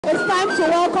It's time to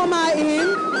welcome her in.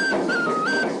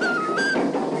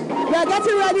 We are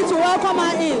getting ready to welcome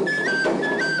her in.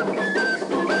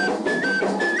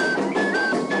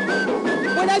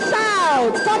 With a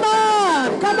shout, come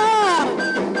on, come on.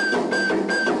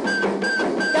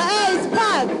 The air is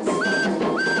packed.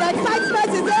 The excitement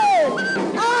is in.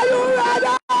 Are you ready?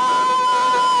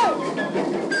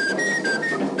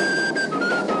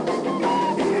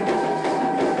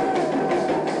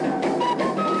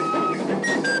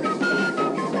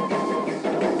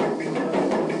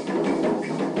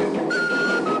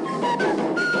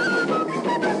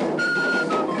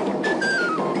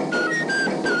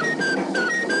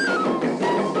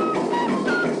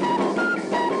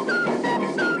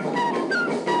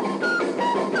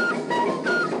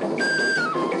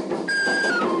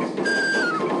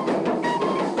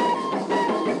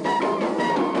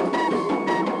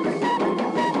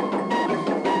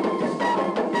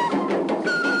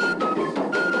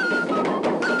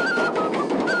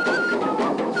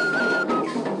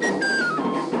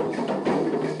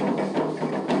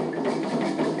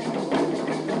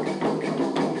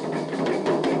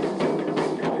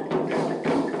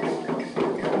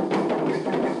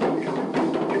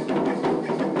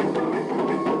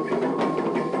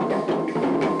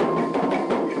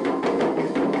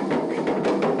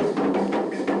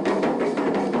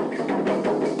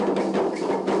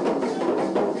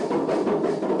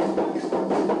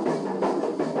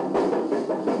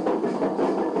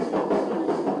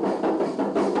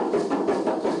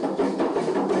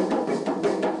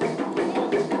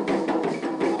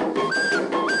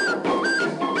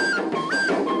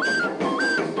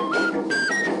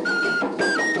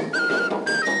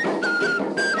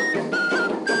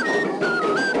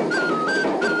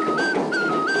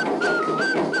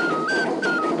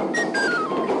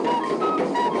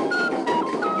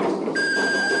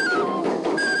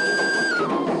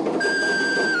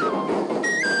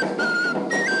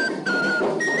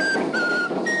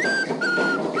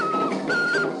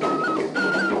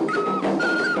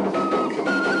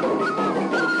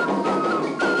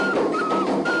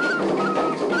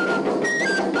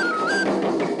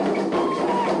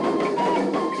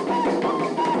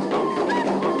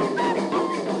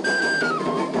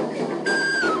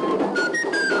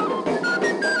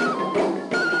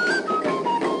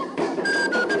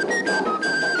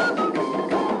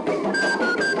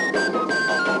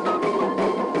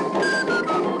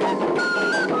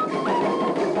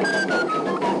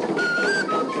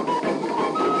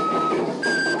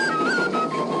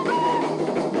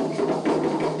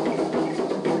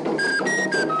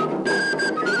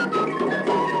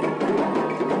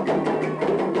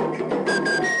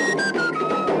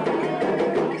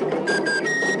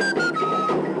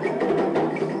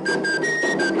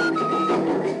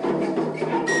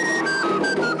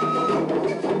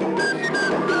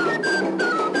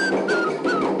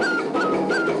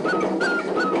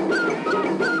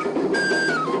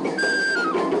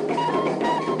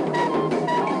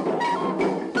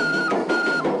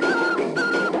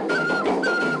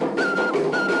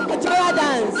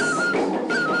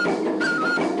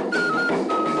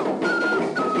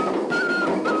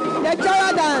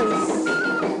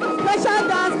 Special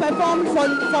dance performed for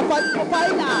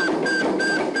Faila.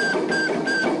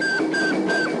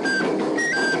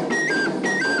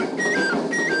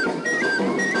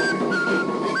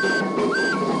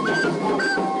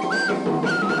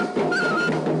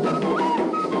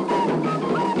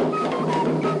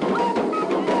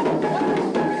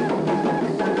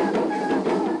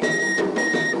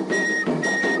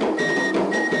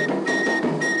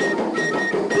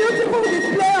 Beautiful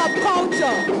display of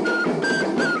culture.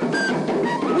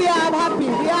 We are happy,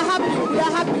 we are happy, we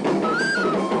are happy.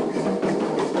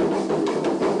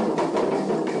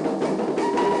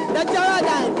 The Jara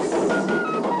dance.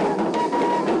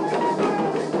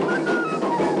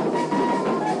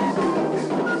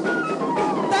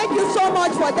 Thank you so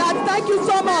much for that. Thank you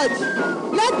so much.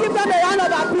 Let's give them a round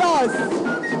of applause.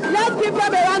 Let's give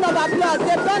them a round of applause.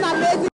 They've done amazing.